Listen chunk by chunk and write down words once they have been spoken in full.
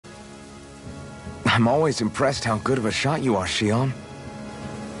I'm always impressed how good of a shot you are, Xion.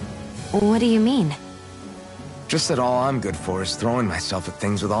 What do you mean? Just that all I'm good for is throwing myself at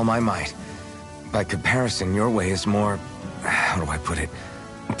things with all my might. By comparison, your way is more... how do I put it?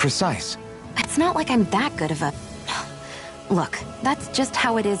 Precise. It's not like I'm that good of a... Look, that's just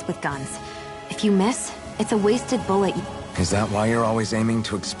how it is with guns. If you miss, it's a wasted bullet. Is that why you're always aiming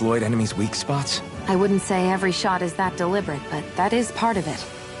to exploit enemies' weak spots? I wouldn't say every shot is that deliberate, but that is part of it.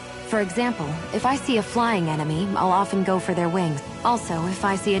 For example, if I see a flying enemy, I'll often go for their wings. Also, if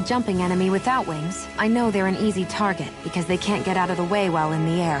I see a jumping enemy without wings, I know they're an easy target because they can't get out of the way while in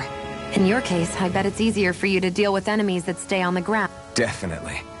the air. In your case, I bet it's easier for you to deal with enemies that stay on the ground.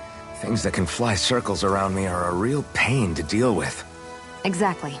 Definitely. Things that can fly circles around me are a real pain to deal with.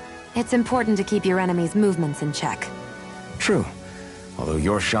 Exactly. It's important to keep your enemy's movements in check. True. Although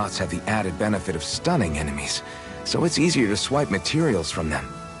your shots have the added benefit of stunning enemies, so it's easier to swipe materials from them.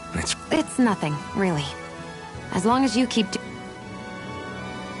 It's nothing, really. As long as you keep...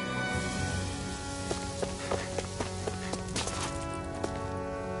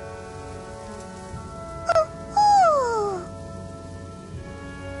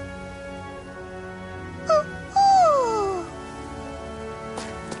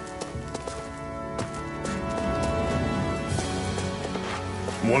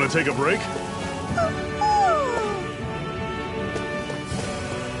 Want to take a break?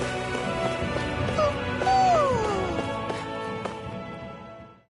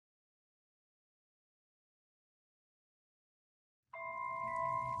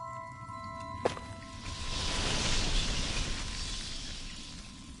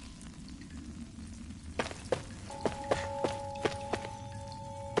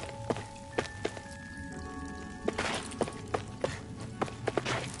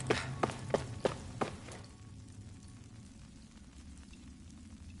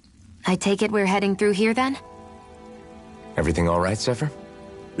 I take it we're heading through here, then? Everything all right, Zephyr?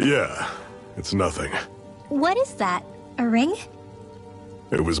 Yeah, it's nothing. What is that? A ring?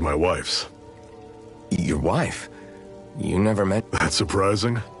 It was my wife's. Your wife? You never met... That's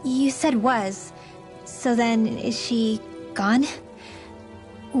surprising? You said was. So then, is she gone?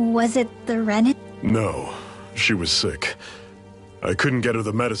 Was it the Renan? No, she was sick. I couldn't get her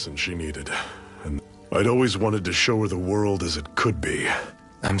the medicine she needed. And I'd always wanted to show her the world as it could be.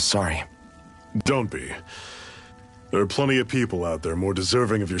 I'm sorry. Don't be. There are plenty of people out there more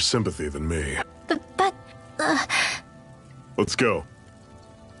deserving of your sympathy than me. But... Let's go.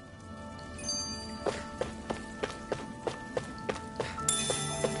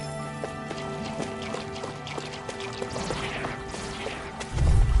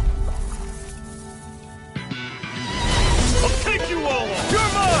 I'll take you all on! You're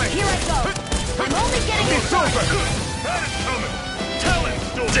mine! Here I go! I'm only getting It's over! That is coming! Talent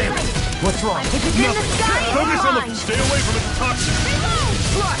storm! Damn it! What's wrong? If it's in the sky, Focus it's on the... mine! Stay away from its toxin!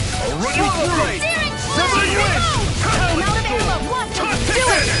 I'll run you Swallow through! blade! Steer it! Sever you! wish! I'm out of ammo! Blast it! Do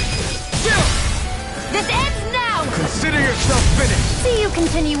it! This ends now! Consider yourself finished! See you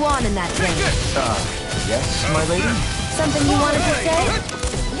continue on in that vein. Yes, my lady? Something you wanted to say?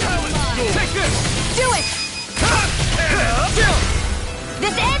 Talent storm! Take this! Do it!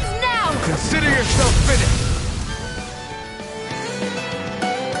 This ends now! Consider yourself finished!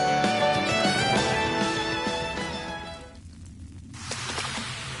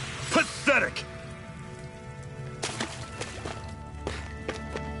 Pathetic!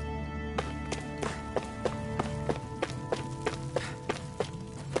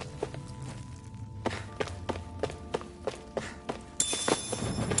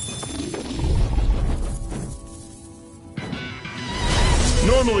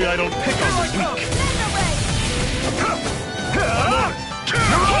 Normally I don't pick on the weak.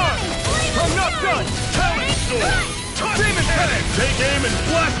 I'm not done! Talent storm! Demon cannon! Take aim and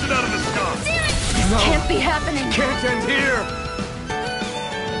blast it out of the sky! No, Can't be happening. can't end here!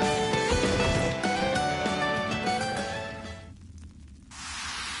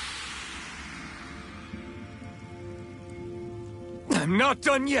 I'm not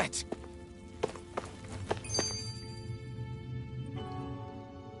done yet!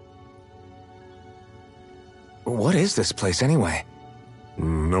 What is this place, anyway?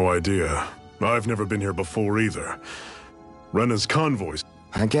 No idea. I've never been here before either. Rena's convoys.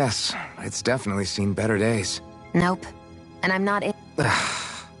 I guess. It's definitely seen better days. Nope. And I'm not in...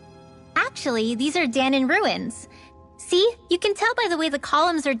 Actually, these are Dahnan ruins. See? You can tell by the way the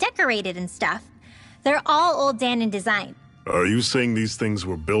columns are decorated and stuff. They're all old Dahnan design. Are you saying these things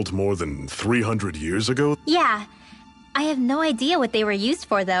were built more than 300 years ago? Yeah. I have no idea what they were used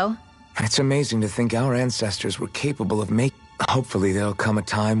for, though. It's amazing to think our ancestors were capable of making... Hopefully there'll come a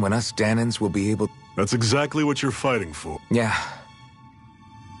time when us Dahnans will be able... That's exactly what you're fighting for. Yeah.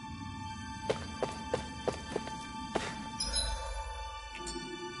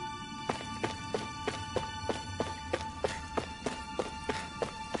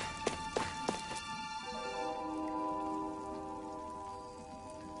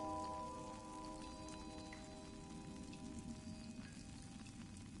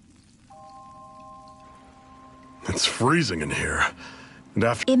 It's freezing in here. And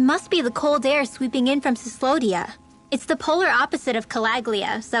after... It must be the cold air sweeping in from Cyslodia. It's the polar opposite of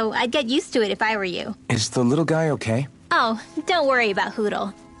Calaglia, so I'd get used to it if I were you. Is the little guy okay? Oh, don't worry about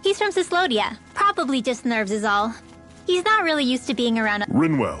Hootle. He's from Cyslodia. Probably just nerves is all. He's not really used to being around...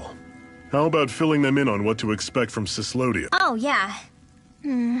 Rinwell, how about filling them in on what to expect from Cyslodia? Oh, yeah.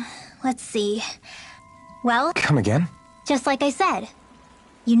 Let's see. Well... Come again? Just like I said.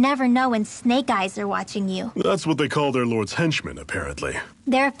 You never know when Snake Eyes are watching you. That's what they call their lord's henchmen, apparently.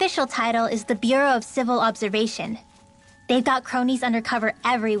 Their official title is the Bureau of Civil Observation. They've got cronies undercover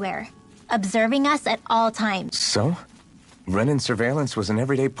everywhere, observing us at all times. So? Renan surveillance was an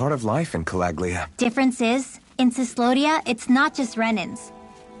everyday part of life in Calaglia. Difference is, in Cyslodia, it's not just Renans.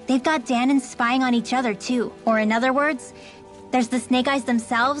 They've got Danans spying on each other too. Or in other words, there's the Snake Eyes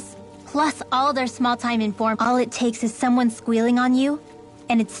themselves, plus all their small-time informers. All it takes is someone squealing on you,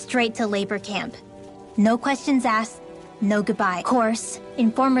 and it's straight to labor camp. No questions asked, no goodbye. Of course,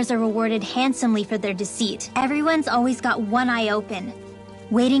 informers are rewarded handsomely for their deceit. Everyone's always got one eye open,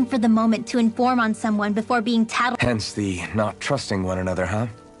 waiting for the moment to inform on someone before being tattled. Hence the not trusting one another, huh?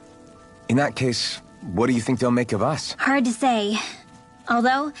 In that case, what do you think they'll make of us? Hard to say.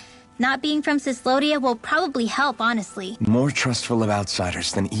 Although, not being from Cyslodia will probably help, honestly. More trustful of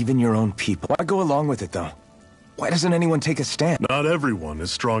outsiders than even your own people. Why go along with it, though? Why doesn't anyone take a stand? Not everyone is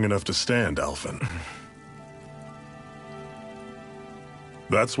strong enough to stand, Alphen.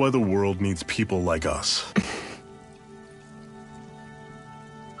 That's why the world needs people like us.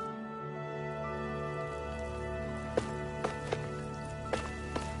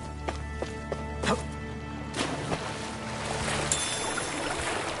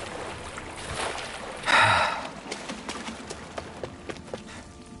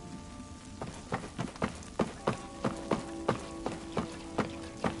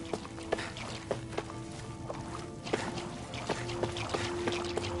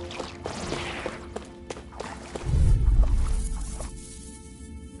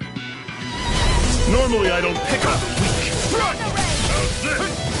 Normally I don't pick up the weak.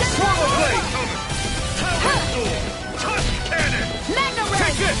 Swallow blade! Touch cannon!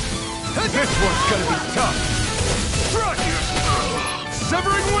 Take this! This one's gonna be tough.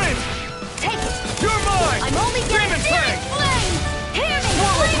 Severing wind! Take it! You're mine! I'm only getting Demon Searing Fang! flame! Hear me!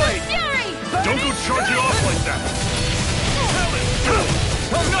 Swallow Flame blade! of fury! Don't go charging off like that!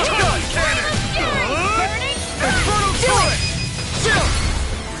 I'm not done! Flame of fury! Burning Infernal turret! Chill!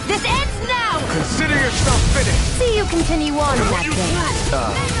 This ends now! Consider yourself finished! See you continue on in that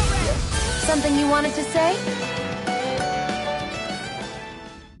case. Something you wanted to say?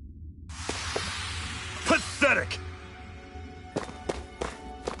 Pathetic!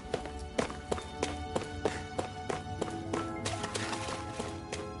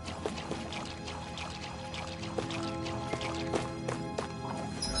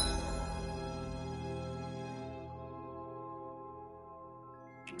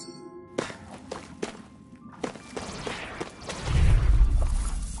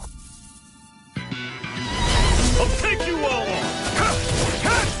 I'll take you all on!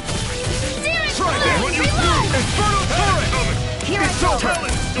 Searing Try flame! that! Reload! Infernal turret! Here I It's go! over!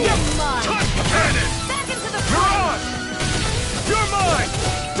 Talon storm! You're mine! Touch cannon! Back into the You're fray! on! You're mine!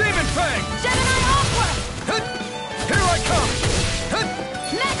 Demon Fang! Gemini Aqua! Here I come!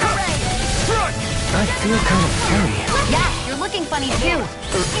 Mega Ray! Front! I feel kind of funny. Yeah, you're looking funny too.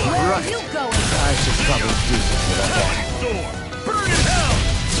 Where are you going? I should probably do something about that. Storm! Burn in hell!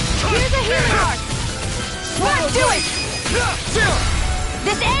 Here's a healing arc! Let's do it! Chill!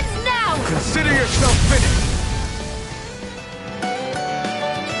 This ends now! Consider yourself finished!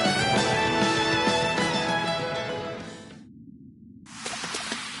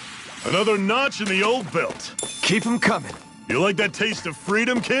 Another notch in the old belt. Keep 'em coming. You like that taste of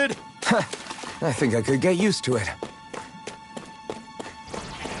freedom, kid? I think I could get used to it.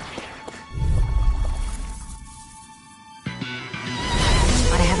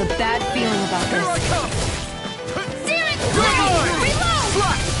 I have a bad feeling about Here I this. come! Searing You're flame! mine! Reload!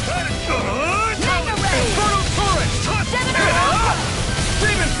 Slash! Mega Ray! Infernal turret! Gemini Aqua!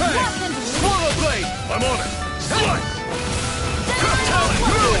 Demon Fang! Blossom! Swallow blade! I'm on it. Slice! Gemini Talon!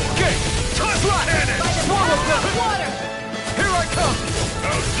 Aqua! Move! Gate! Slash! By the Swallow power of blade! water! Here I come!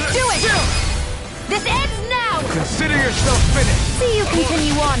 How's this? Do it! Chill! Consider yourself finished! See you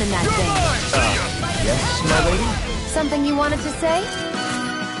continue on in that vein. Yes, my lady? Something you wanted to say?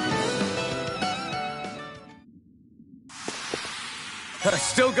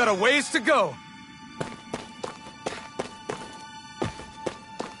 Still got a ways to go!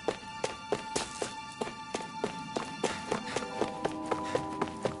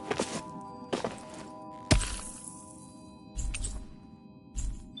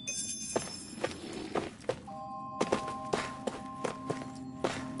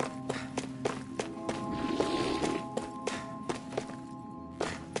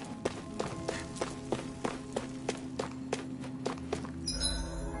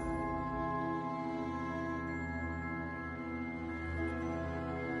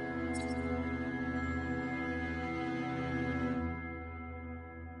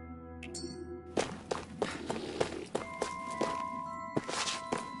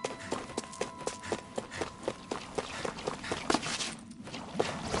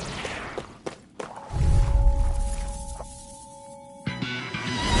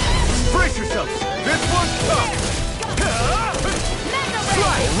 Brace yourselves! This one's tough!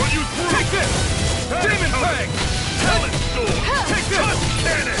 Slide! I'll run you through! Take this! Demon Fang! Talent Storm! Take this! Touch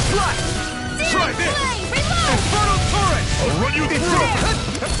Cannon! Slide! Try this! Infernal Torrent! I'll run you through!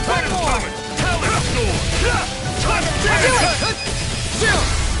 Venom Summon! Talent Storm! Touch Cannon! Still!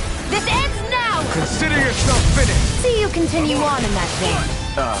 This ends now! Consider yourself finished! See you continue on in that vein.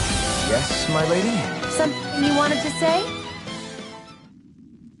 Yes, my lady? Something you wanted to say?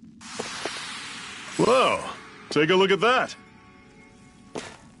 Whoa! Take a look at that!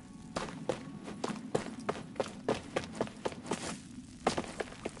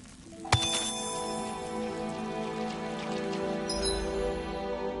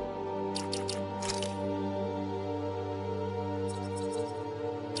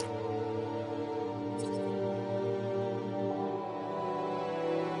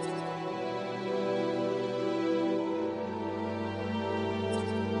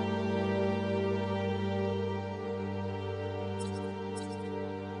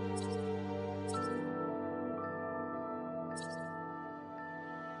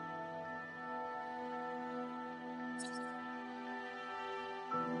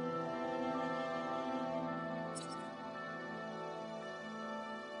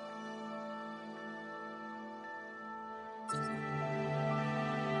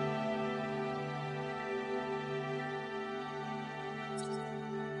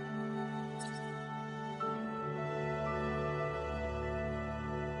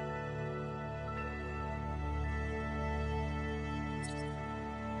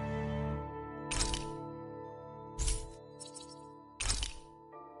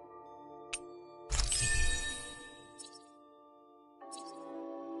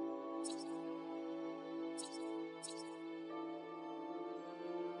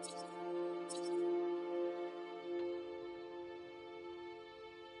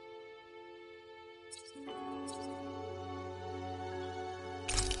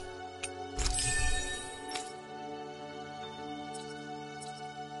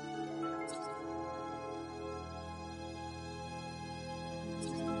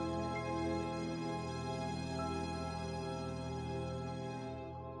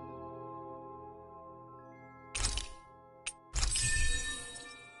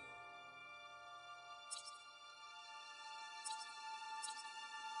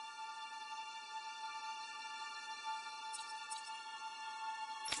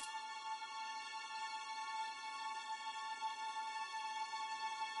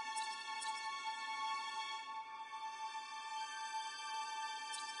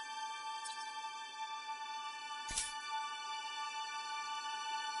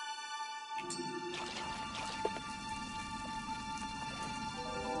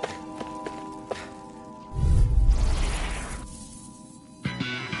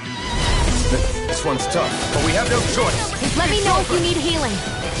 This one's tough, but we have no choice. Just let me know if you need healing.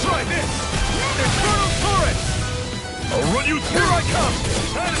 Try this! Infernal Torrent! I'll run you through! Here I come!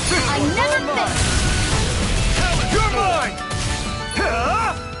 I never miss! You're mine!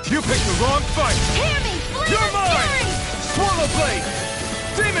 You picked the wrong fight! Hear me! Flee You're the mine! fury! Swallow Blade!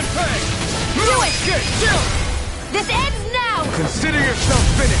 Demon Fang! Do it! Get still! This ends now! Consider yourself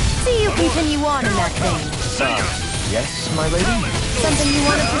finished! See you continue on in that vein. Yes, my lady? Something you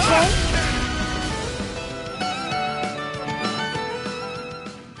wanted to say?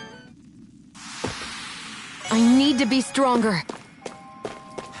 I need to be stronger.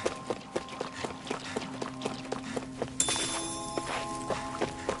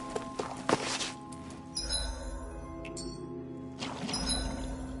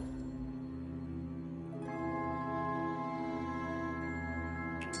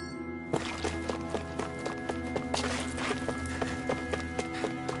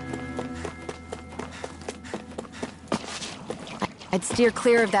 I'd steer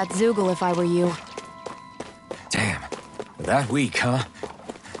clear of that Zoogle if I were you. Damn. That weak, huh?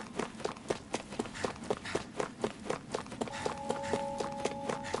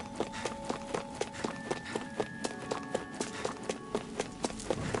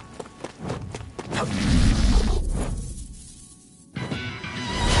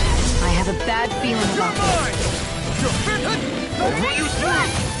 I have a bad feeling about this. You're finished! I'll run you through!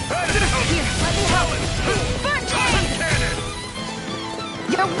 Here, let me help. Burn Time Jam! cannon!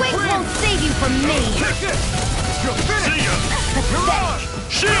 Your wings won't save you from me! Take it! You're See finished! ya! Mirage!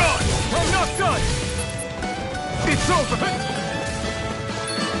 Shion! I'm not done! It's over!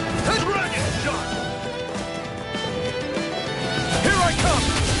 Dragon shot! Here I come!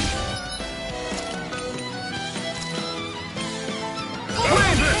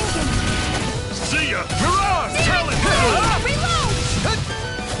 See ya! Mirage! Talon! Reload!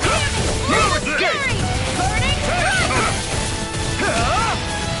 Move this! Fury! Burning Strike!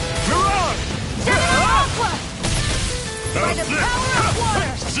 Mirage! Aqua! How's the this? power of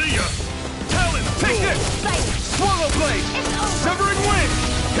water! See ya! Talon! Take Sword! this! Sight! Swallow Blade! It's over! Severing Wind!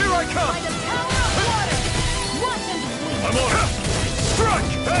 Here I By come! the power of water! Watch him sleep! I'm on it!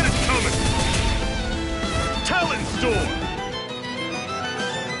 Strike! That is coming! Talon Storm!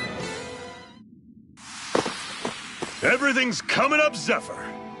 Everything's coming up, Zephyr!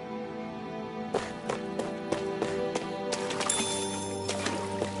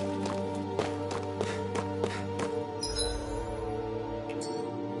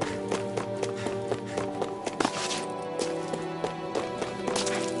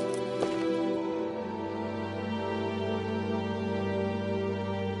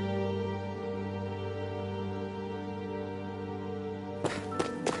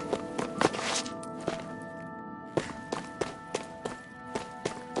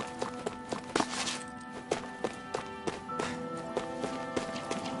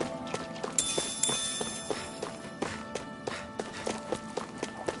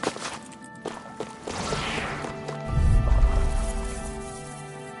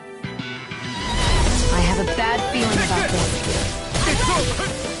 I have a bad feeling about this. It's over!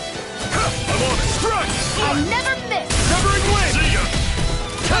 I'm on it! Strike! I never miss! Severing Wind! See ya!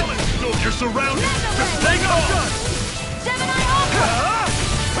 Talon Storm! You're surrounded! Just take Not off! done! Gemini Aqua!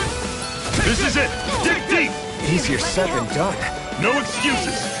 This is it! Dig deep! Easier said than done. No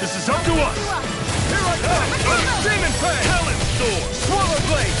excuses! This is up to us! Here I come! Demon Fang! Talon Storm! Swallow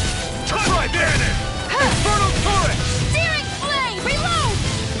Blade! Try cannon! Infernal Torrent! Steering Flame! Reload!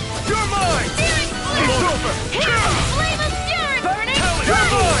 You're mine! Steering Flame! It's over! Here! Flame of Fury! Burning Talon You're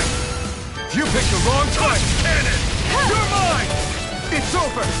Strike! mine! You picked the wrong time! Cannon! You're mine! It's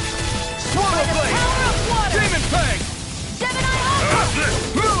over! Swallow Blade! Power of water! Demon Fang! Gemini Aqua! How's this?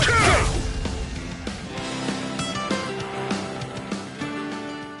 Blue Escape!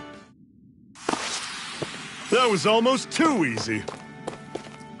 That was almost too easy.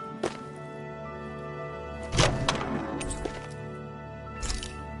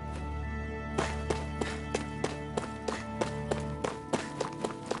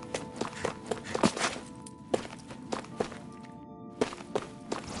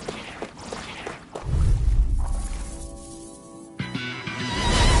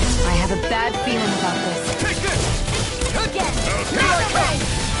 I have a bad feeling about this. Take this! Again! Here I come!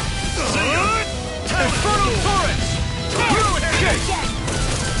 Infernal Torrent! Blue Escape! Again!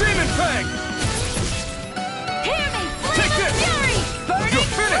 Demon Fang! Hear me! Take Flame of this! Fury! Burning You're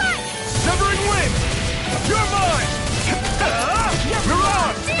finished! Strike! Severing Wind! You're mine!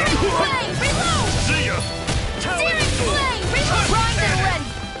 Mirage! Steering Flame! Reload! See ya! Steering Flame! Reload! Primed and ready!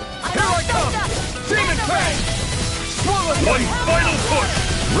 I'm Here all I come! soaked up! Demon Mega Fang! ready! Swallow One Blade! final push!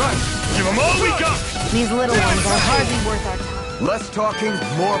 Right. Give them all we got! These little ones are hardly worth our time. Less talking,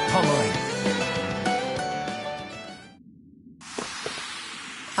 more pummeling.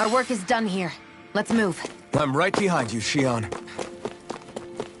 Our work is done here. Let's move. I'm right behind you, Shion.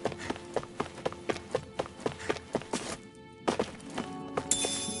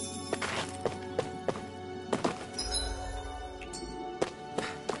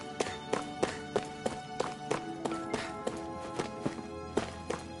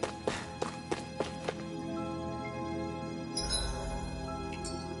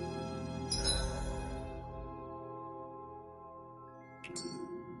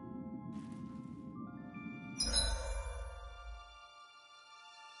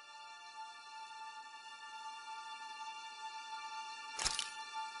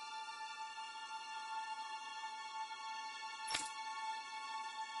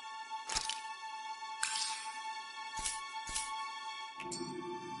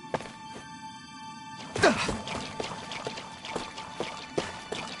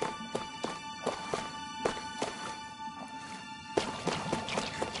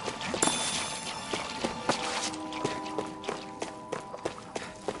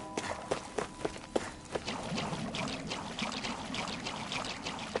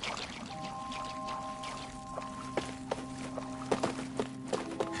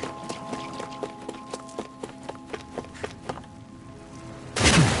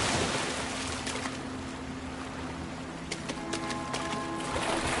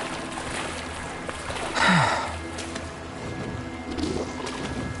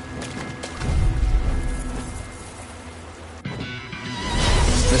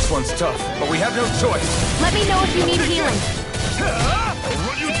 one's tough, but we have no choice. Let me know if you need healing.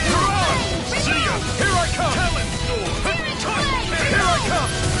 Run you through! See ya! Here I come! Talon Storm! Here I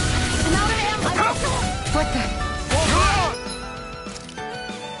come! Flicker.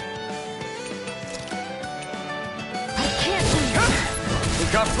 I can't lose.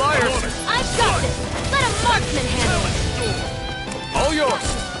 We've got flyers! I've got this. Let a marksman handle it. All yours!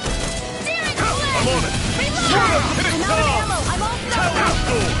 I'm on it! I'm out of ammo. I'm all set. Talon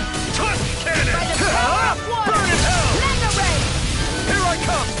Storm! Touch cannon! Burn in hell! Mega ray. Here I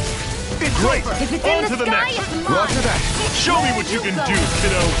come! Great! If it's On in to the the sky, next! it's mine. Roger that. Show me what you can do,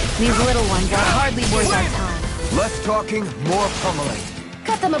 kiddo! These little ones are hardly worth our time. Less talking, more pummeling.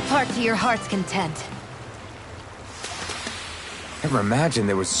 Cut them apart to your heart's content. Never imagined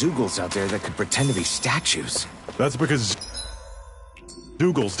there were Zeugles out there that could pretend to be statues. That's because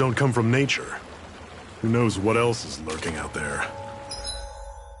Zeugles don't come from nature. Who knows what else is lurking out there?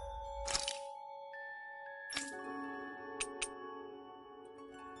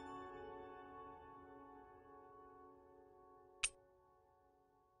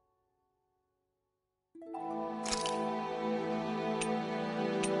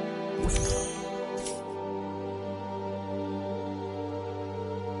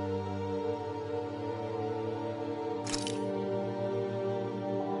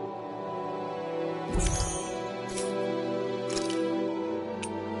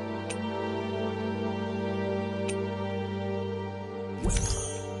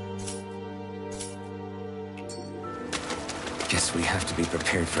 Guess we have to be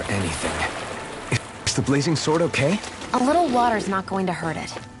prepared for anything. Is the blazing sword okay? A little water's not going to hurt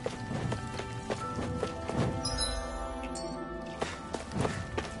it.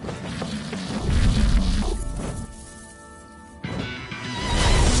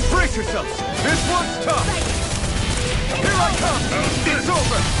 Brace yourselves! This one's tough! Here I come! It's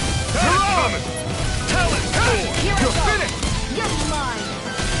over! You're on! Talon Storm! Here I You're go. finished! You're mine.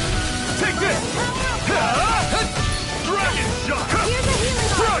 Take this! Dragon Shot! Here's a healing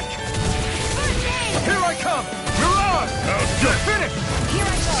Strike! First aid. Here I come! You're on! You're finished! Here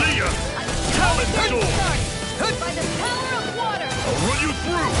I go. See ya! Talon Storm! By the power of water. I'll run you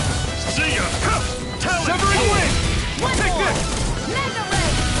through! See ya! Talon Severing Storm! wing! One Take more. this! Mega ray.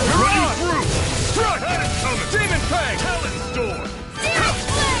 I'll run you on! through! Strike! Had it coming! Demon Fang! Talon Storm! Searing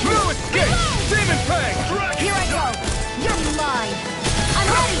flame. No escape! Demon Fang! Dragon Here I go. Shot! You're mine. I'm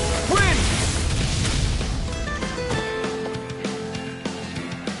ready. Win!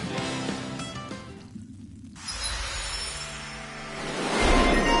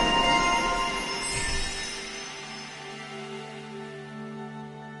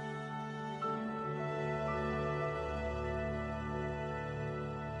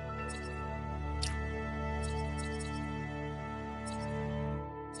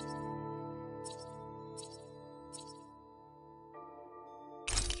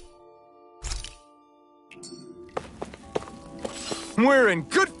 We're in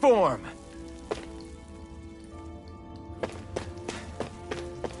good form!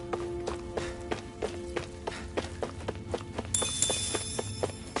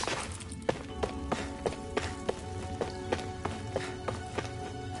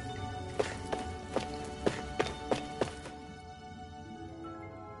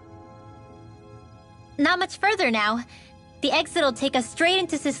 Not much further now. The exit'll take us straight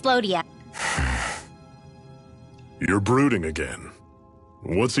into Cyslodia. You're brooding again.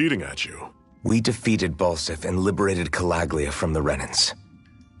 What's eating at you? We defeated Balsif and liberated Calaglia from the Renans.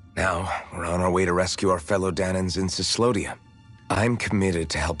 Now, we're on our way to rescue our fellow Danans in Cyslodia. I'm committed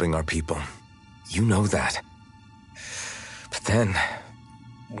to helping our people. You know that. But then,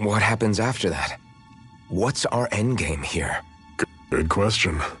 what happens after that? What's our endgame here? Good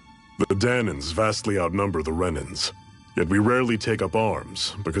question. The Danans vastly outnumber the Renans. Yet we rarely take up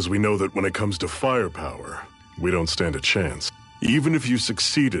arms, because we know that when it comes to firepower, we don't stand a chance. Even if you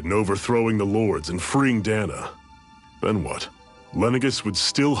succeeded in overthrowing the Lords and freeing Dana, then what? Lenegis would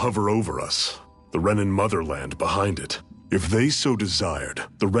still hover over us, the Renan motherland behind it. If they so desired,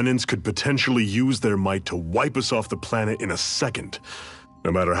 the Renans could potentially use their might to wipe us off the planet in a second,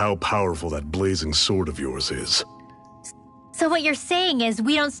 no matter how powerful that blazing sword of yours is. So what you're saying is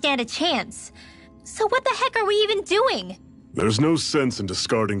we don't stand a chance. So what the heck are we even doing? There's no sense in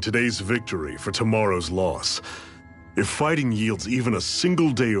discarding today's victory for tomorrow's loss. If fighting yields even a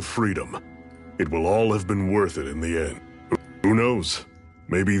single day of freedom, it will all have been worth it in the end. Who knows?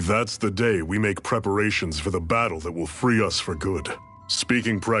 Maybe that's the day we make preparations for the battle that will free us for good.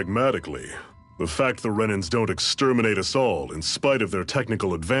 Speaking pragmatically, the fact the Renans don't exterminate us all in spite of their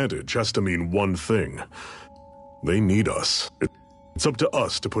technical advantage has to mean one thing. They need us. It's up to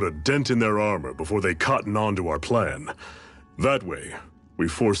us to put a dent in their armor before they cotton on to our plan. That way, we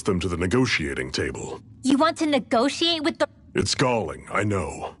force them to the negotiating table. You want to negotiate with the... It's galling, I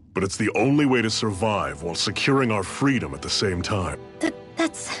know, but it's the only way to survive while securing our freedom at the same time.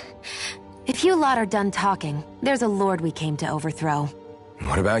 That's... If you lot are done talking, there's a lord we came to overthrow.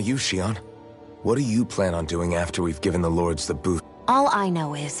 What about you, Shion? What do you plan on doing after we've given the lords the boot? All I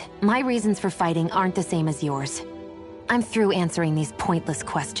know is, my reasons for fighting aren't the same as yours. I'm through answering these pointless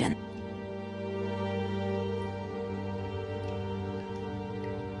questions.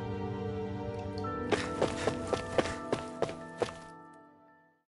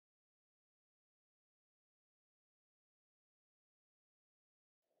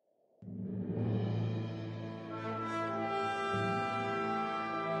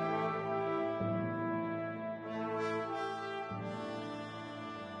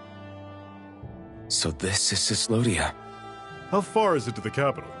 So this is Cyslodia. How far is it to the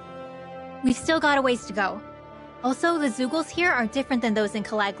capital? We've still got a ways to go. Also, the Zeugles here are different than those in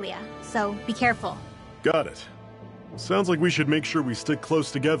Calaglia, so be careful. Got it. Sounds like we should make sure we stick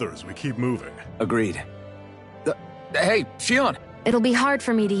close together as we keep moving. Agreed. Hey, Shion! It'll be hard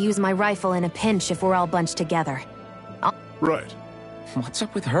for me to use my rifle in a pinch if we're all bunched together. Right. What's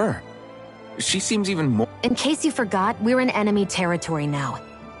up with her? She seems even more... In case you forgot, we're in enemy territory now.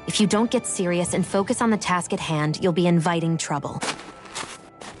 If you don't get serious and focus on the task at hand, you'll be inviting trouble.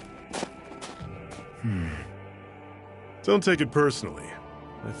 Don't take it personally.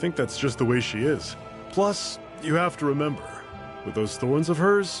 I think that's just the way she is. Plus, you have to remember, with those thorns of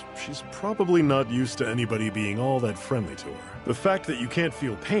hers, she's probably not used to anybody being all that friendly to her. The fact that you can't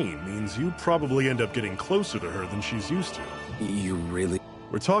feel pain means you probably end up getting closer to her than she's used to. You really...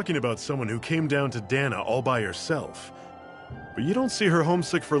 We're talking about someone who came down to Dana all by herself. But you don't see her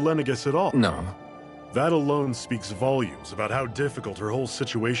homesick for Lenegis at all. No. That alone speaks volumes about how difficult her whole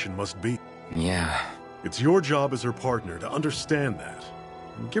situation must be. Yeah. It's your job as her partner to understand that,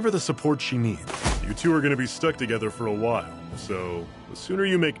 and give her the support she needs. You two are going to be stuck together for a while, so the sooner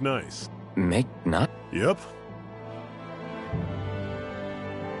you make nice. Make not? Yep.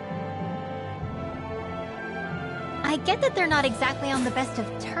 I get that they're not exactly on the best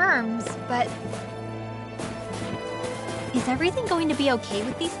of terms, but... Is everything going to be okay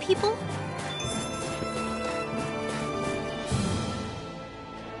with these people?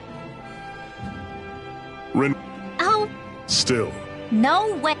 Ren... Oh, Still.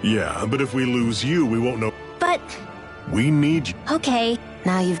 no way. Yeah, but if we lose you, we won't know. But, We need you. okay.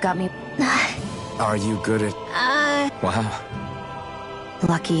 Now you've got me Are you good at... Wow.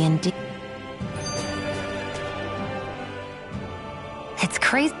 lucky indeed. It's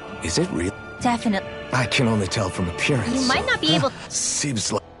crazy. Is it real? Definitely. I can only tell from appearance. You might not be able...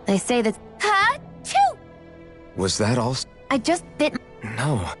 Seems like... They say that... Achoo! Was that all? I just bit...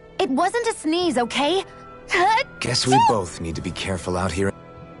 No. It wasn't a sneeze, okay? Guess we both need to be careful out here.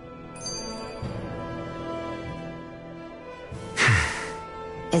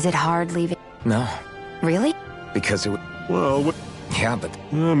 Is it hard leaving? No. Really? Because it... Well, Yeah, but...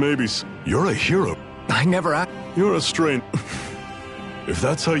 maybe... You're a hero. I never... You're a strain. If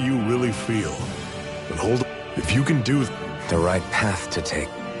that's how you really feel, then hold... If you can do... The right path to take.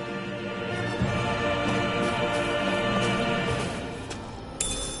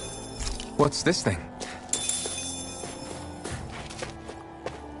 What's this thing?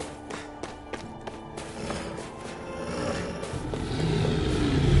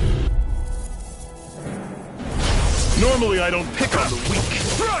 Normally I don't pick on the weak.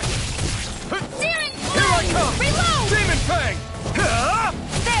 Crush! Darren, Here I come! reload! Demon Fang!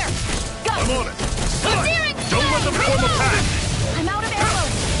 There! Go! I'm on it. Darren, Don't let them form a pack. I'm out of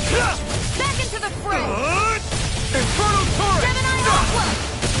arrows! Back into the fray! Inferno Torrent! Gemini Aqua!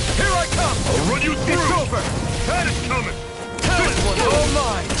 Here I come! I'll run you through. It's over! That is coming. This one's all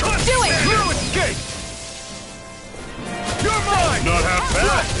mine! Do it! You escape! You're mine! Not half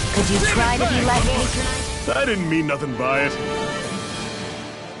bad. Could you try to be less patronizing? I didn't mean nothing by it.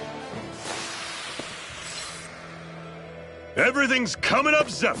 Everything's coming up,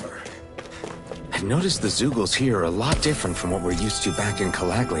 Zephyr. I've noticed the Zeugles here are a lot different from what we're used to back in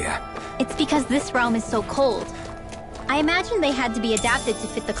Calaglia. It's because this realm is so cold. I imagine they had to be adapted to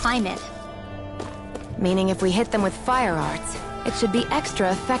fit the climate. Meaning if we hit them with fire arts, it should be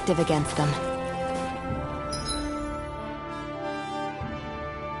extra effective against them.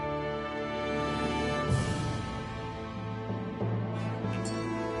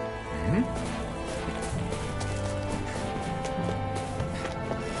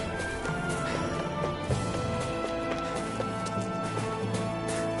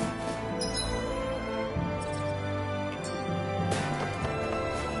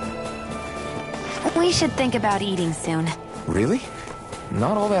 We should think about eating soon. Really?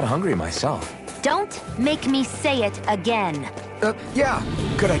 Not all that hungry myself. Don't make me say it again. Yeah.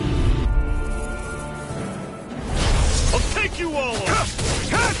 Good idea. I'll take you all on!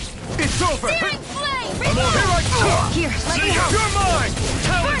 It's over! Searing flame! I'm on! Here I come! Here, let me help. You're mine!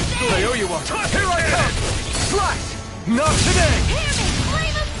 Talent! First I aid! owe you one! Here I come! Slice! Not today! Hear me!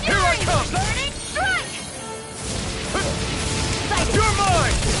 Flame of fury! Here I come! Burning strike! You're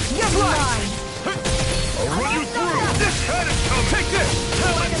mine! You're mine! I'll run you through! This head is coming! Take this!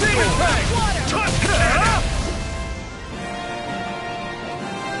 Talent! Demon Fang! Water! Touch!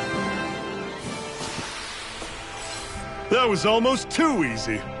 That was almost too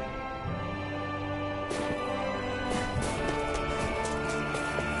easy.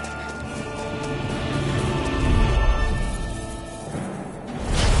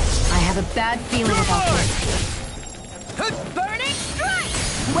 I have a bad feeling about this. Burning strike!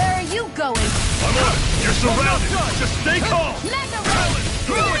 Where are you going? I'm on it! You're surrounded! Just stay calm! Mega Ray!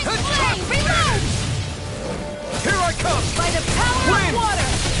 Searing flame! Reload! Here I come! By the power Wind! of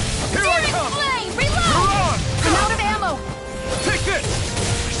water! Here I Searing come! flame! You're Reload! on! I'm out of ammo! Take this!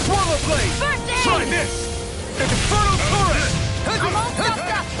 Swallow blade! First aid! Try this! Infernal torrent! I'm all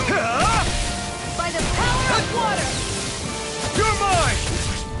stopped up! By the power of water! You're mine!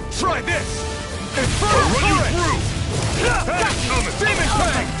 Try this! Infernal torrent! That's coming! Demon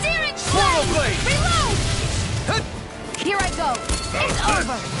Fang! Searing Swallow flame! blade! Reload! Here I go! It's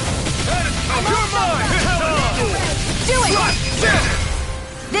over! That is coming! You're mine! Do it! Get it!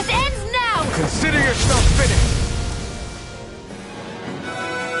 This ends now! Consider yourself finished!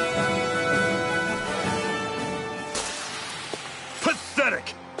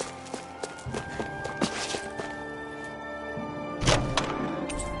 Pathetic!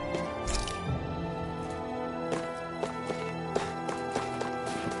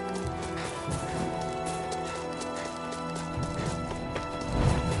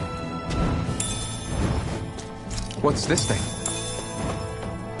 What's this thing?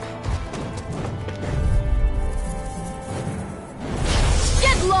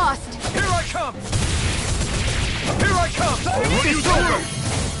 Get lost! Here I come! Here I come! I'll run you through!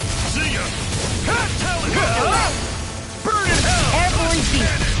 See ya! Talent! Burn in hell! Airborne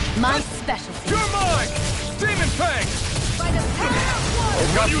beast! My specialty! You're mine! Demon Fang! By the power of water!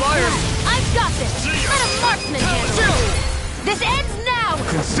 Got fire! I've got this! Let a marksman handle it! This ends now!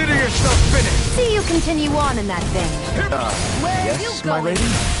 Consider yourself finished! See you continue on in that thing. Where are you Yes, my going? lady?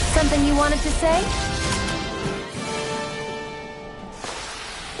 Something you wanted to say?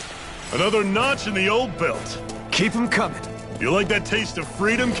 Another notch in the old belt. Keep 'em coming. You like that taste of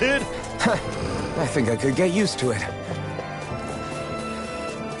freedom, kid? I think I could get used to it.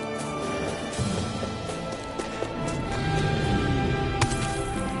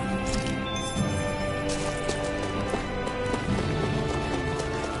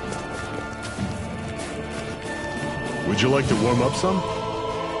 Would you like to warm up some?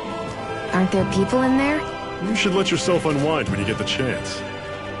 Aren't there people in there? You should let yourself unwind when you get the chance.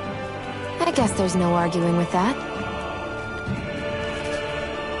 I guess there's no arguing with that.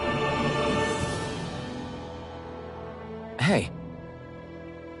 Hey.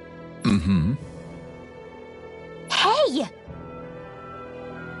 Hey!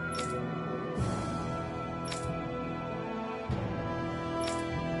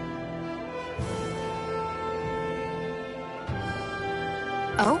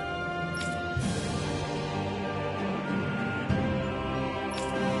 Oh?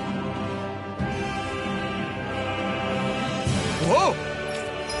 Whoa!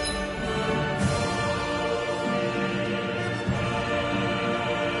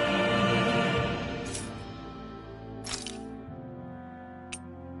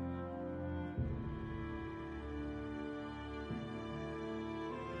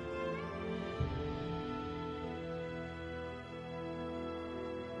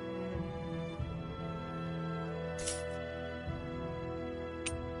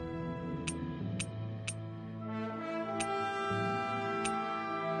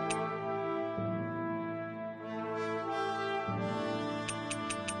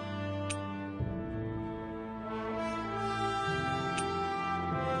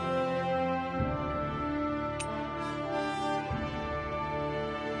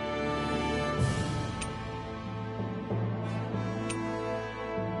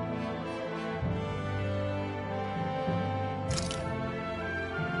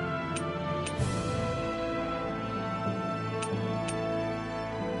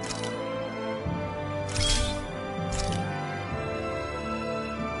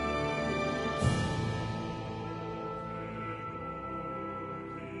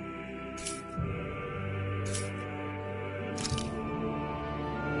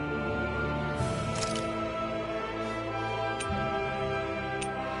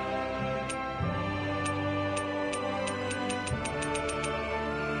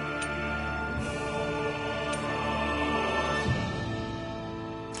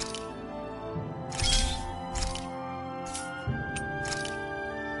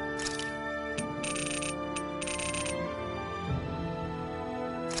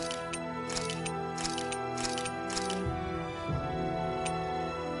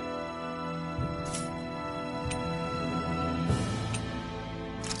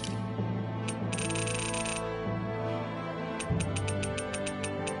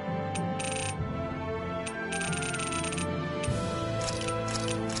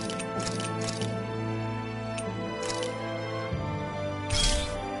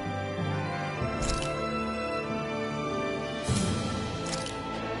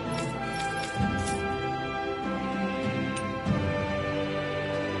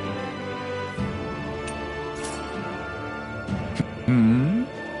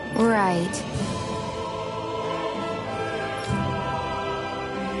 Right.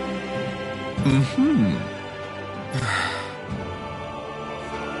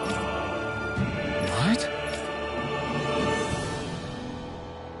 What?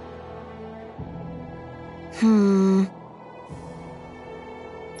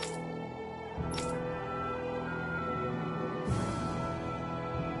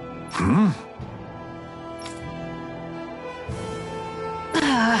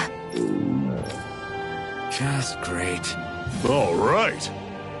 Just great. All right.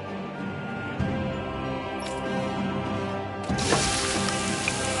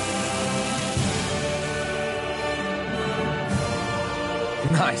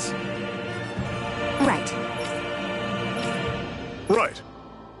 Nice. Right. Right.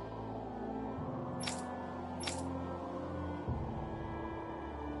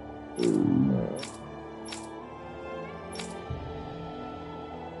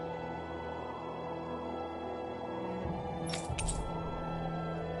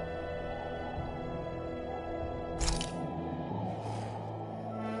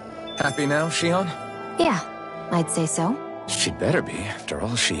 Happy now, Shion? Yeah, I'd say so. She'd better be, after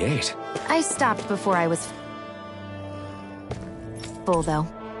all she ate. I stopped before I was full, though.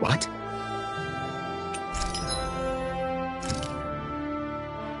 What?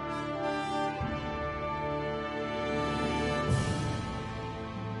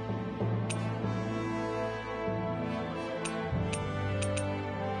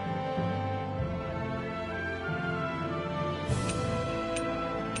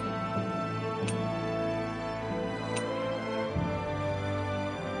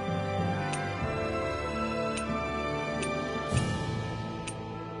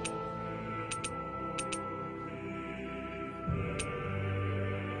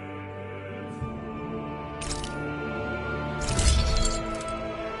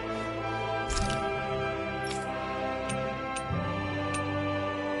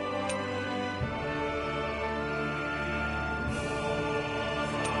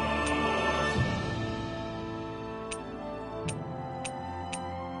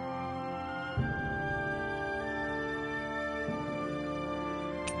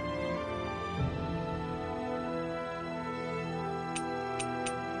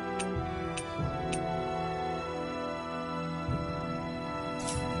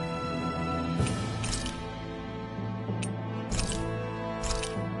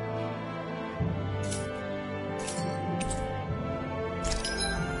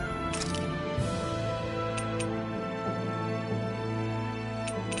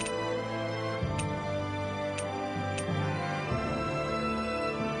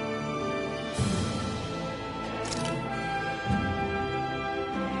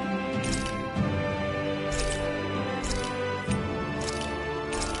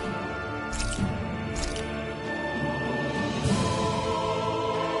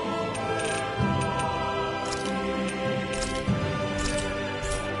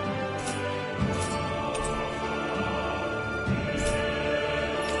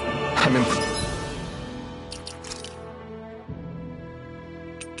 I'm impressed.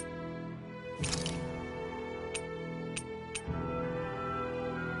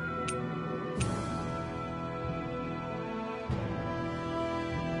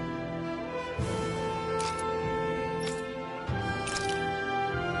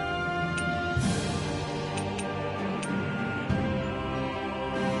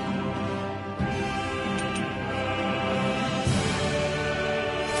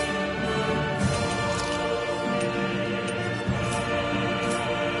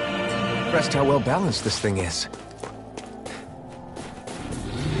 How well balanced this thing is.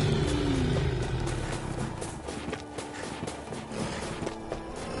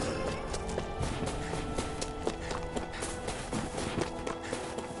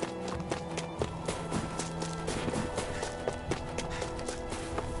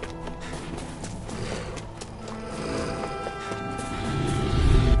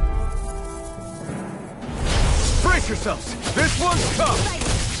 Brace yourselves! This one's tough!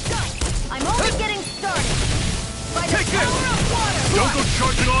 I'm only getting started. By the Take power this! of water. Don't go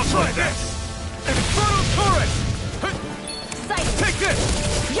charging off like that! Infernal turret! Sighted. Take this!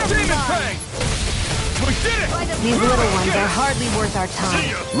 You're Demon mine. Fang! We did it! By the These power little of ones are hardly worth our See time.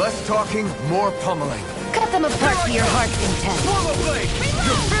 ya! Less talking, more pummeling. Cut them apart to your heart's content. Swallow Blade!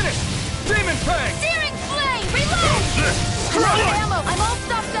 You're finished! Demon Fang! Searing Flame! Reload! This! I'm out of ammo. I'm all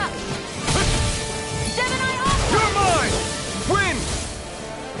stopped up. Gemini off. You're mine! Win!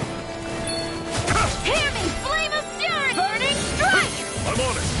 Hear me! Flame of Fury! Burning Strike! I'm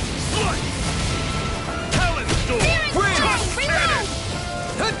on it! Slice! Talon Storm! Searing Win! Flame! Reload!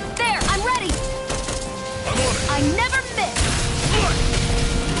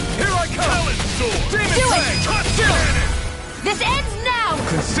 This ends now!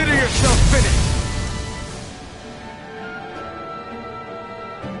 Consider yourself finished!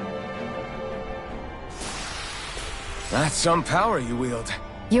 That's some power you wield.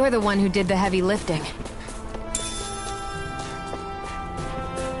 You're the one who did the heavy lifting.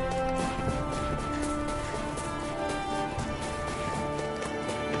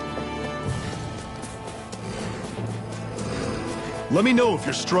 Let me know if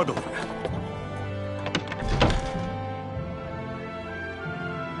you're struggling.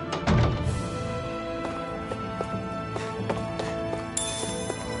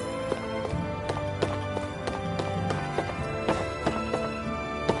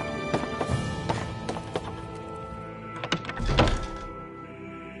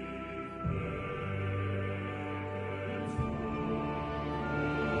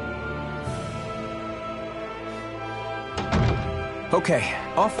 Okay,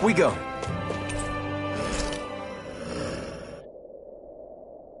 off we go.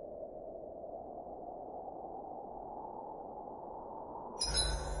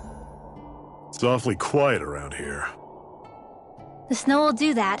 It's awfully quiet around here. The snow will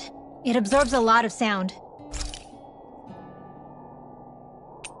do that. It absorbs a lot of sound.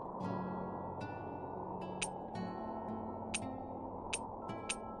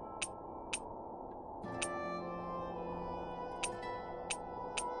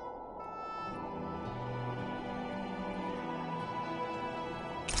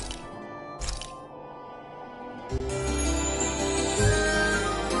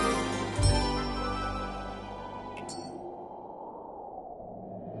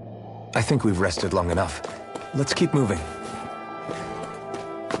 I think we've rested long enough. Let's keep moving.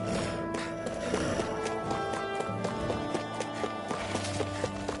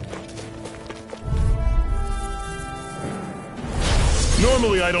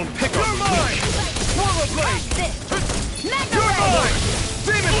 Normally I don't pick on the weak. Swallow Blade! Mega You're Ray! mine!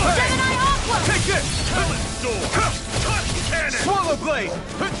 Demon Fang! Gemini Aqua! Take this! Cannon! Swallow Blade!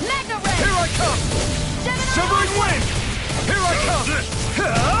 Mega Ray! Here I come! Gemini Severing Aqua! Wind! Here I come!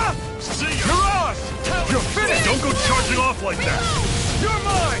 See ya! Mirage! You're finished! Don't go charging off like that! You're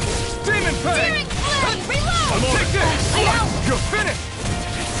mine! Demon Fang! Searing Flame! Reload! I'm on Take it! this! You're finished!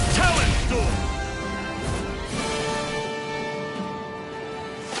 Talon Storm!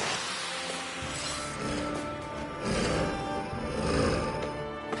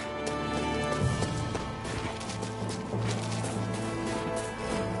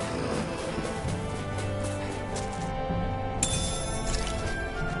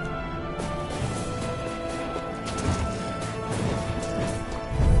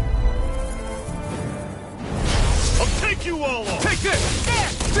 You all off! Take this! There!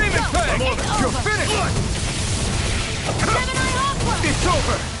 Demon Go! Fang! It's You're over! finished! Gemini Aqua! It's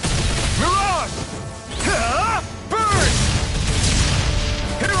over! Mirage! Burn!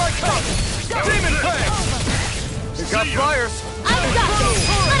 Here I come! Demon Fang! You got fires! I've got this!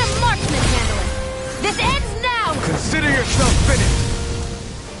 Let a marksman handle it! This ends now! Consider yourself finished!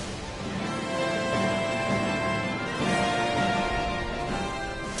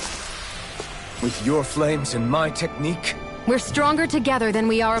 With your flames and my technique, We're stronger together than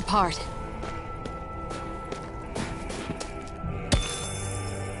we are apart.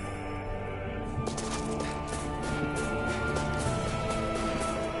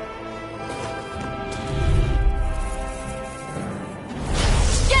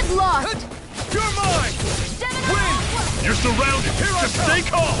 Get lost! You're mine! Gemini Win! Aqua! You're surrounded! Here I Just come. stay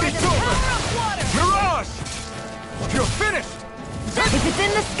calm! It's Power over! of water! Mirage! You're finished! If it's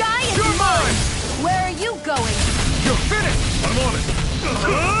in the sky, it's You're mine! Where are you going? You're finished! I'm on it!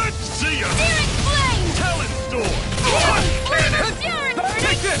 See ya! Searing Flame! Talon Storm! Cannon! Fury!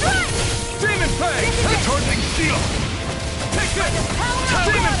 Take this! Strike! Demon Fang! Charging shield! Take this! Power of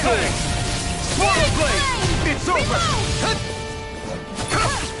Demon water! Fang! Swallow Blade! Flame! It's over!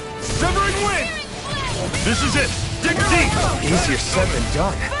 Severing Wind! Searing Flame! This is it! Dig deep! easier said than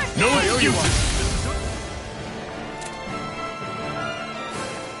done. No excuses!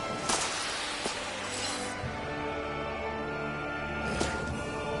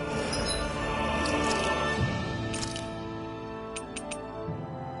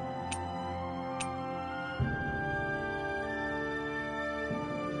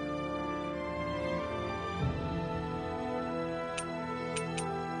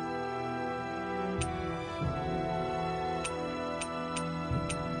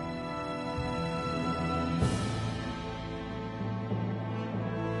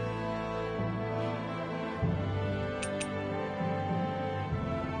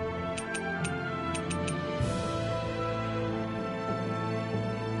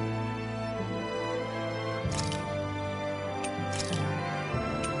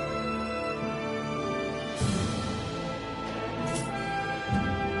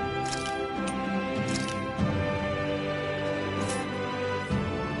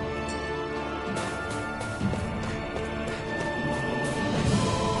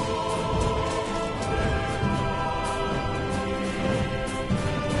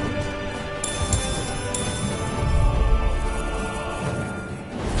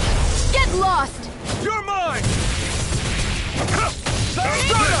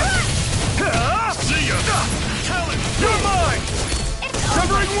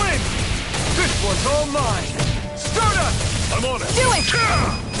 one's all mine! Stardust! I'm on it! Do it!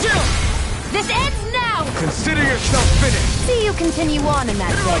 This ends now! Consider yourself finished! See you continue on in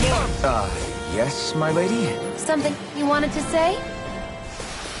that vein. Yes, my lady? Something you wanted to say?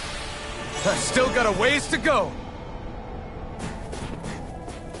 I've still got a ways to go!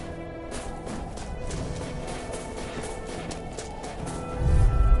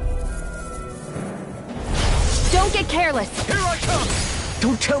 Don't get careless. Here I come!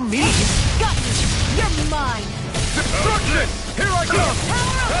 Don't tell me! Got you! You're mine! Destruction! Here I come!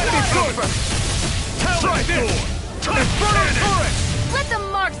 It's over! Try this! Inferno Torrent! Let the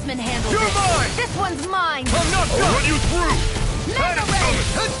marksman handle You're this! mine! This one's mine! I'm not done! I'll run you through! Mega Ray!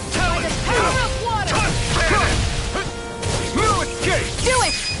 By the power of water! No escape! Do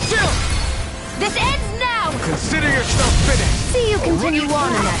it! This ends now! Consider yourself finished! See you continue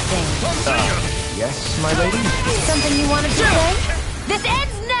on in that vein. Yes, my lady? Something you wanted to say? This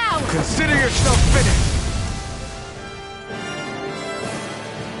ends now! Consider yourself finished!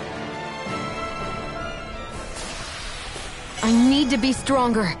 I need to be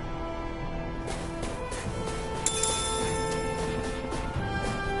stronger.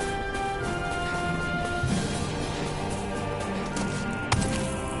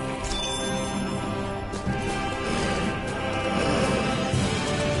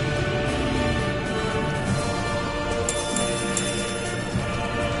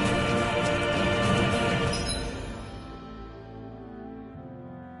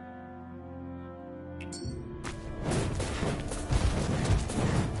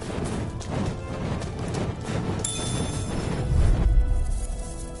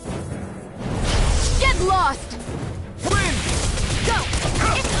 Lost! Win! Go!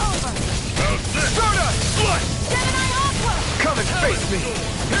 It's over! Stardust! Blood! Gemini Aqua! Come and face me!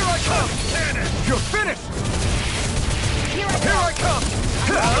 Here I come! You're finished! Here I Here I come!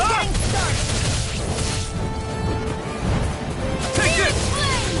 Getting started! Take this!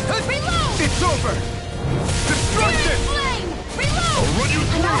 Flame! Reload! It's over! Destruction! Flame! Reload! Run you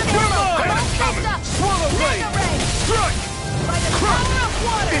through! You're mine! I'm all messed up! Swallow blade! Mega Ray! Strike! By the power of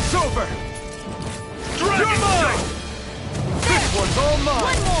water! It's over! You're mine! This one's all mine!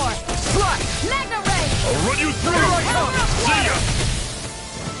 One more! Slice! Mega Ray! I'll run you through! Here I come! See ya!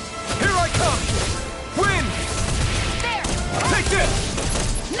 Here I come! Win! There! Take this!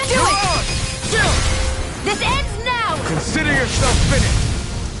 Do You're it! on! This ends now! Consider yourself finished!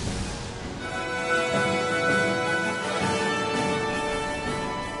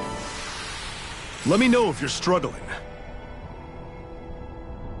 Let me know if you're struggling.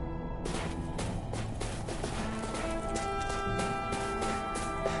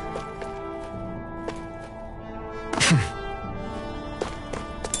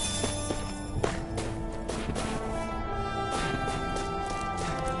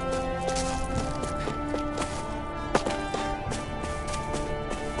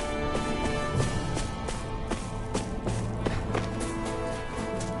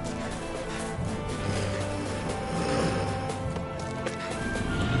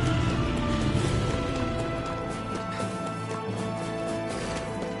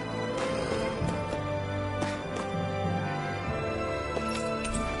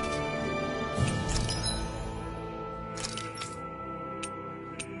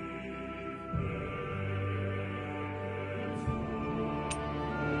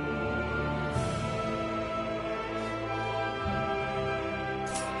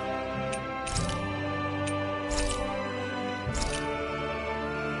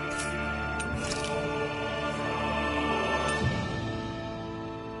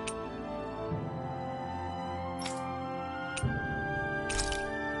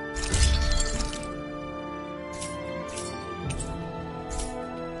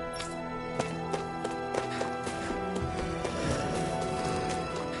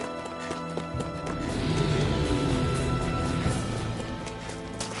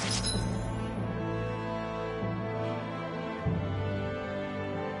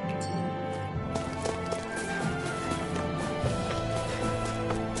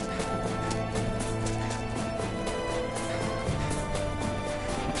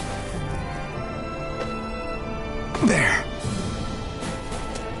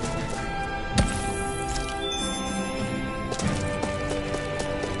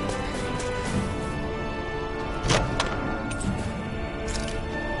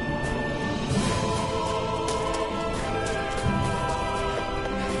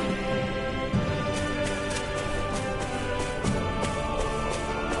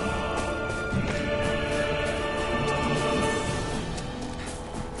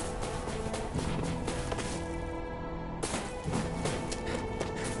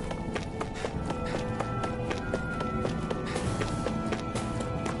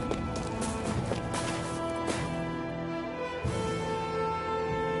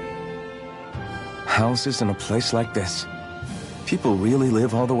 Houses in a place like this. People really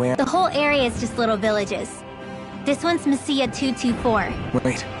live all the way out. The whole area is just little villages. This one's Messia 224.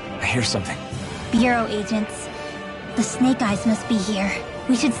 Wait, I hear something. Bureau agents. The Snake Eyes must be here.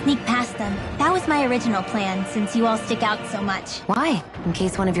 We should sneak past them. That was my original plan, since you all stick out so much. Why? In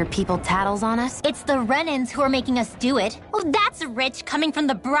case one of your people tattles on us? It's the Renans who are making us do it. Oh, that's rich, coming from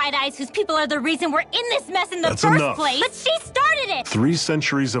the Bright Eyes whose people are the reason we're in this mess in the That's first enough. place. But she started it! 3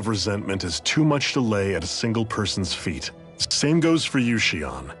 centuries of resentment is too much to lay at a single person's feet. Same goes for you,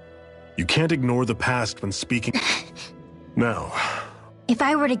 Xion. You can't ignore the past when speaking. Now. If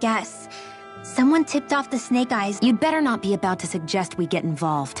I were to guess, someone tipped off the Snake Eyes. You'd better not be about to suggest we get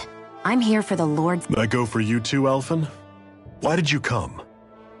involved. I'm here for the Lord's... That go for you too, Alphen? Why did you come?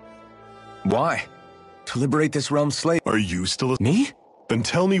 Why? To liberate this realm's slave. Are you still a... Me? Then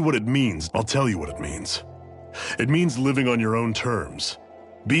tell me what it means. I'll tell you what it means. It means living on your own terms.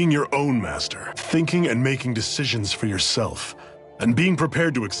 Being your own master. Thinking and making decisions for yourself. And being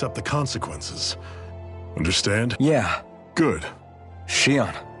prepared to accept the consequences. Understand? Yeah. Good.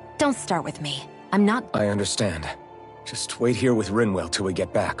 Xion. Don't start with me. I'm not... I understand. Just wait here with Rinwell till we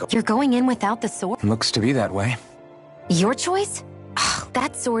get back. You're going in without the sword? Looks to be that way. Your choice?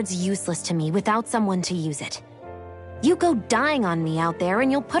 That sword's useless to me without someone to use it. You go dying on me out there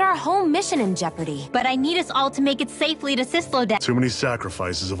and you'll put our whole mission in jeopardy. But I need us all to make it safely to Sislodan. Too many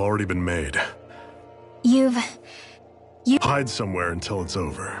sacrifices have already been made. You... Hide somewhere until it's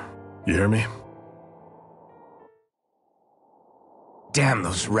over. You hear me? Damn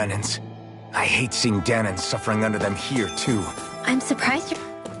those Renans. I hate seeing Danon suffering under them here, too. I'm surprised you're...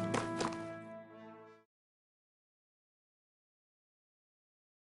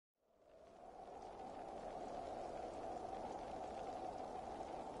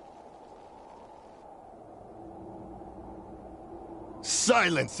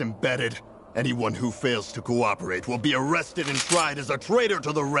 Silence, Embedded! Anyone who fails to cooperate will be arrested and tried as a traitor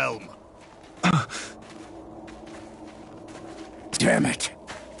to the realm. Damn it.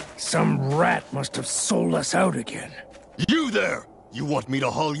 Some rat must have sold us out again. You there! You want me to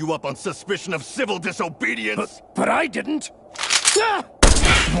haul you up on suspicion of civil disobedience? But I didn't. Ah!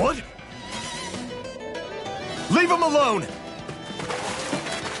 What? Leave him alone!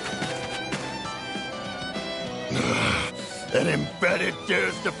 An Embedded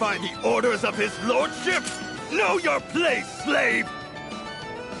dares defy the orders of his lordship? Know your place, slave!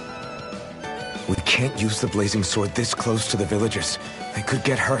 We can't use the blazing sword this close to the villagers. They could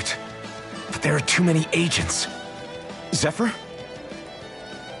get hurt. But there are too many agents. Zephyr?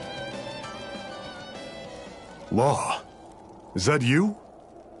 Law. Is that you?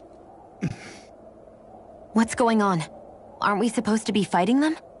 What's going on? Aren't we supposed to be fighting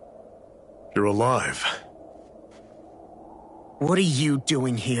them? You're alive. What are you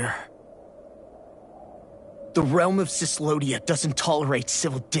doing here? The realm of Sislodia doesn't tolerate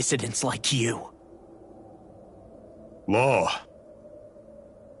civil dissidents like you. Law.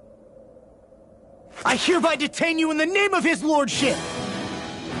 I hereby detain you in the name of his lordship!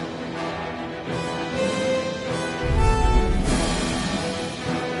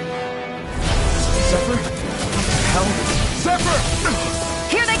 Zephyr? Hell? Zephyr!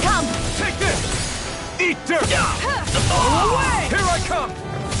 Here they come! Take this! Eat dirt! Away! Here I come!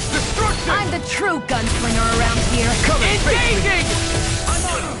 Destruction! I'm the true gunslinger around here. Engaging! I'm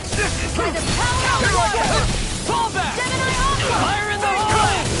on! This is By the power of Here I water! come! Fall back! Gemini Aqua! Fire in the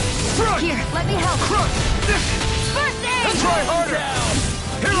hole! Crush! Here, let me help. Crush! This First aid! Try harder!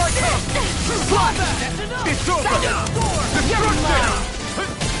 Here I come! Fall back! It's over! Destruction! Here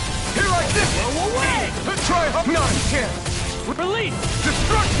I come! Blow away! Try harder! Not a chance! Release!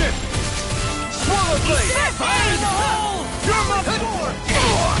 Destruction! Swallow blade! Fire in the hole! You're my sword!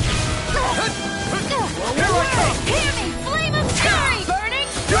 Here I come! Hear me! Flame of fury! Burning!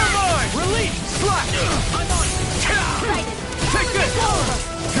 You're mine! Release! Slash! I'm on! Right. Take this!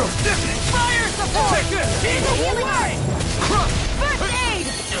 You're this! Fire support! Take this! Healing Away! Crush! First aid!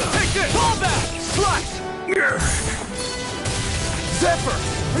 Take this! Fall back! Slash! Zephyr!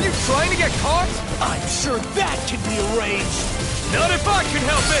 Are you trying to get caught? I'm sure that can be arranged! Not if I can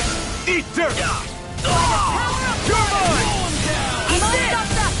help it! Eat dirt! You're mine! Eat this!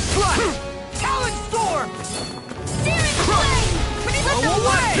 Slash! Talon Storm! Searing flame! Put them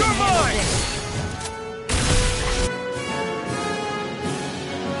away! You're mine!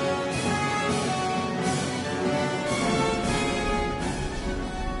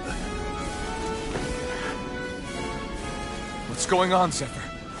 What's going on, Zephyr?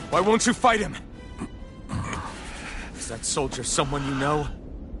 Why won't you fight him? Is that soldier someone you know?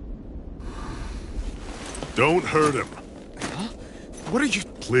 Don't hurt him. What are you...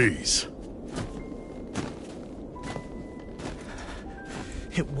 Please.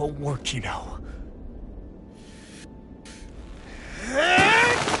 It won't work, you know.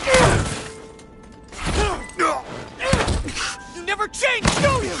 You never change,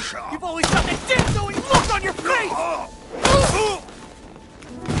 do you? You've always got that damn-knowing look on your face!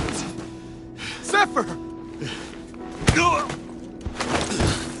 Zephyr!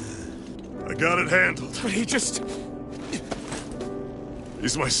 I got it handled. But he just...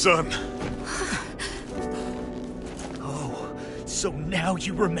 He's my son. Oh, so now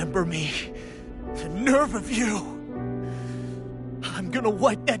you remember me. The nerve of you! I'm gonna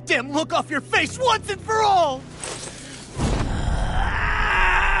wipe that damn look off your face once and for all!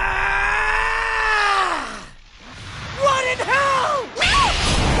 Run in hell!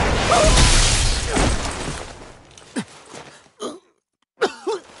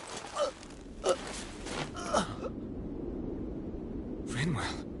 Rinwell,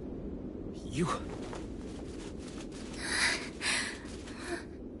 you...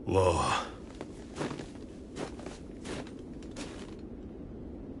 Law.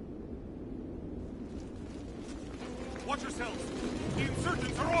 Watch yourselves! The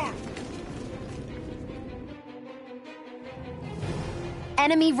insurgents are armed!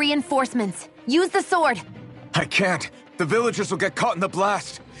 Enemy reinforcements. Use the sword. I can't. The villagers will get caught in the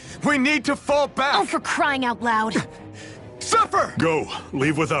blast. We need to fall back! Oh, for crying out loud. Zephyr! Go.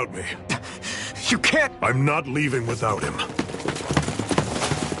 Leave without me. You can't... I'm not leaving without him.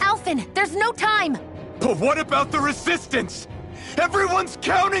 Alphen, there's no time. But what about the resistance? Everyone's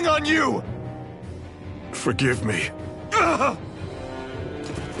counting on you! Forgive me. Ugh!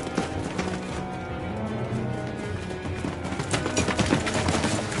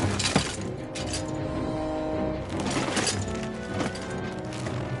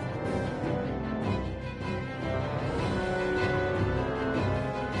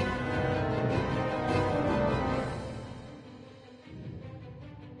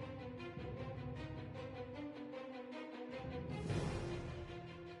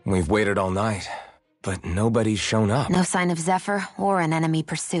 We've waited all night, but nobody's shown up. No sign of Zephyr or an enemy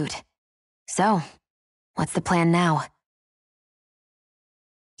pursuit. So, what's the plan now?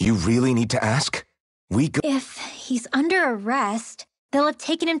 You really need to ask? We go— If he's under arrest, they'll have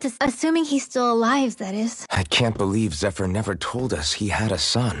taken him to... Assuming he's still alive, that is. I can't believe Zephyr never told us he had a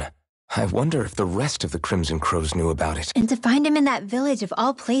son. I wonder if the rest of the Crimson Crows knew about it. And to find him in that village of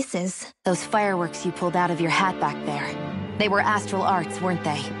all places. Those fireworks you pulled out of your hat back there. They were astral arts, weren't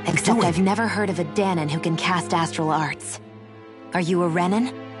they? Except I've never heard of a Dahnan who can cast astral arts. Are you a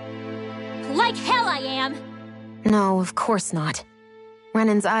Renan? Like hell I am! No, of course not.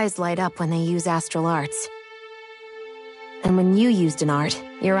 Renan's eyes light up when they use astral arts. And when you used an art,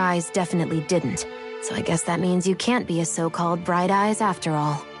 your eyes definitely didn't. So I guess that means you can't be a so-called Bright Eyes after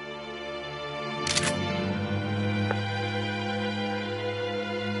all.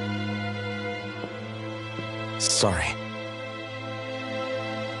 Sorry.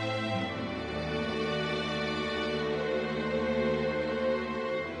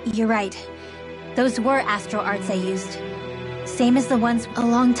 You're right. Those were astral arts I used. Same as the ones a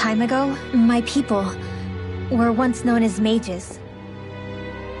long time ago. My people were once known as mages.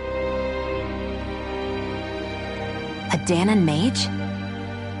 A Dahnan mage?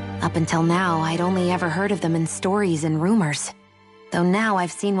 Up until now, I'd only ever heard of them in stories and rumors. Though now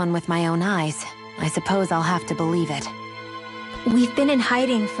I've seen one with my own eyes, I suppose I'll have to believe it. We've been in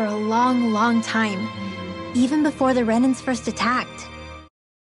hiding for a long, long time. Even before the Renans first attacked.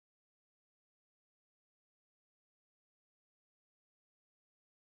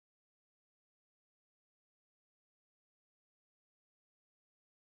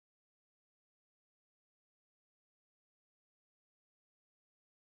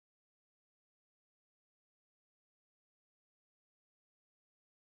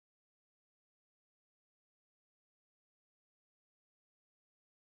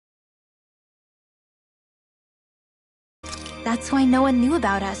 That's why no one knew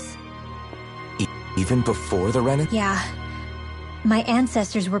about us. Even before the Renan? Yeah. My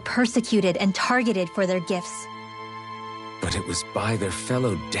ancestors were persecuted and targeted for their gifts. But it was by their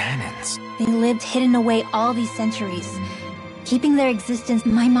fellow Dahnans. They lived hidden away all these centuries. Keeping their existence,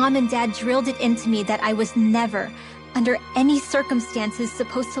 my mom and dad drilled it into me that I was never, under any circumstances,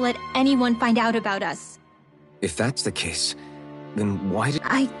 supposed to let anyone find out about us. If that's the case, then why did—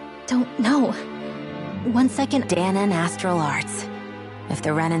 I don't know. One second— Dahnan astral arts. If the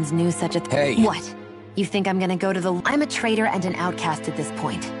Renans knew such a Hey. What? You think I'm gonna go to the— I'm a traitor and an outcast at this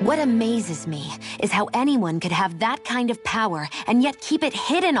point. What amazes me is how anyone could have that kind of power and yet keep it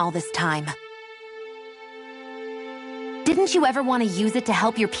hidden all this time. Didn't you ever want to use it to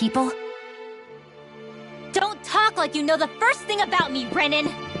help your people? Don't talk like you know the first thing about me, Renan!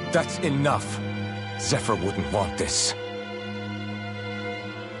 That's enough. Zephyr wouldn't want this.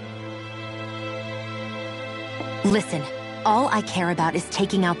 Listen, all I care about is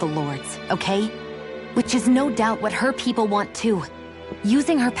taking out the Lords, okay? Which is no doubt what her people want too.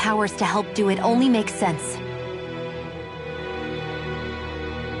 Using her powers to help do it only makes sense.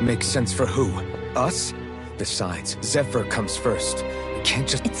 Makes sense for who? Us? Besides, Zephyr comes first. We can't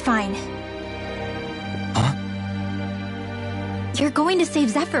just... It's fine. Huh? You're going to save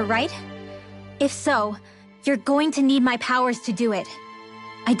Zephyr, right? If so, you're going to need my powers to do it.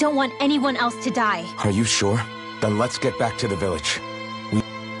 I don't want anyone else to die. Are you sure? Then let's get back to the village.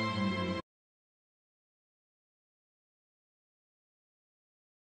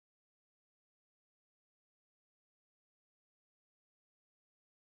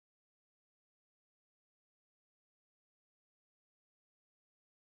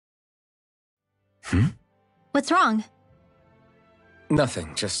 What's wrong?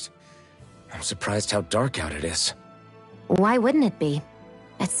 Nothing, just... I'm surprised how dark out it is. Why wouldn't it be?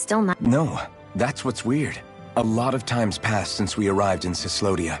 It's still not... No, that's what's weird. A lot of time's passed since we arrived in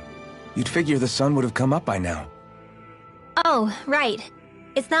Cyslodia. You'd figure the sun would have come up by now. Oh, right.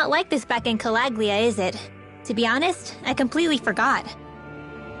 It's not like this back in Calaglia, is it? To be honest, I completely forgot.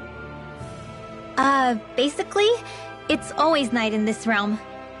 Basically, it's always night in this realm.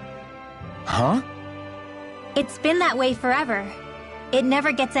 Huh? It's been that way forever. It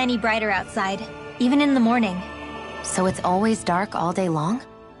never gets any brighter outside, even in the morning. So it's always dark all day long?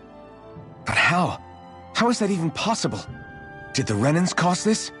 But how? How is that even possible? Did the Renans cause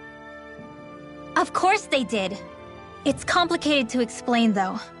this? Of course they did. It's complicated to explain,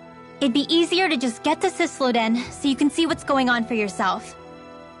 though. It'd be easier to just get to Cysloden so you can see what's going on for yourself.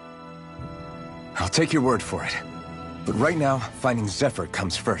 I'll take your word for it. But right now, finding Zephyr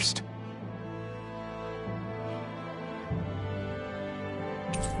comes first.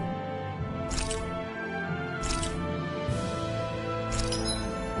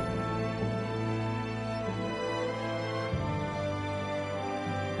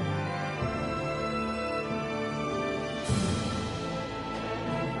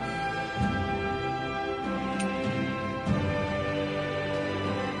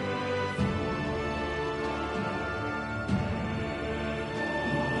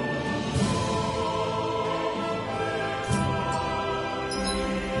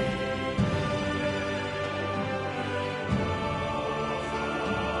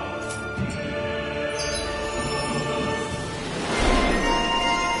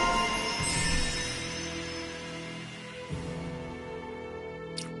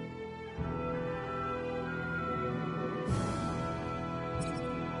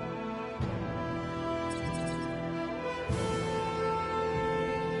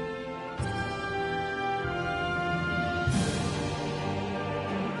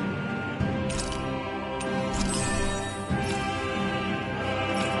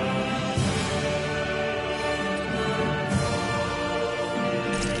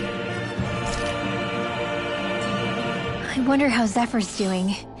 I wonder how Zephyr's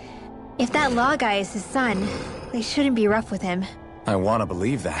doing. If that law guy is his son, they shouldn't be rough with him. I want to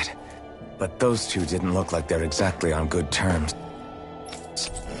believe that. But those two didn't look like they're exactly on good terms.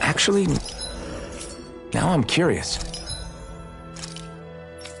 Actually, now I'm curious.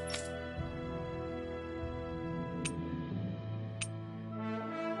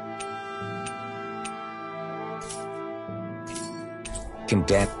 Can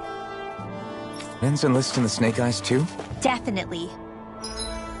Danins enlist in the Snake Eyes too? Definitely.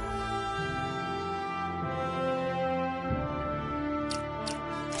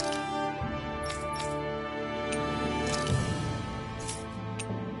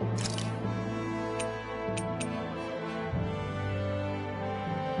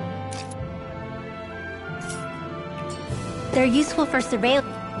 They're useful for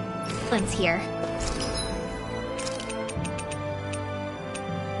surveillance here.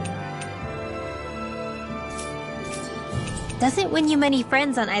 Doesn't win you many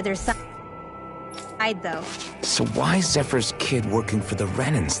friends on either side, though. So why is Zephyr's kid working for the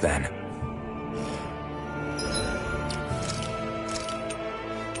Renans, then?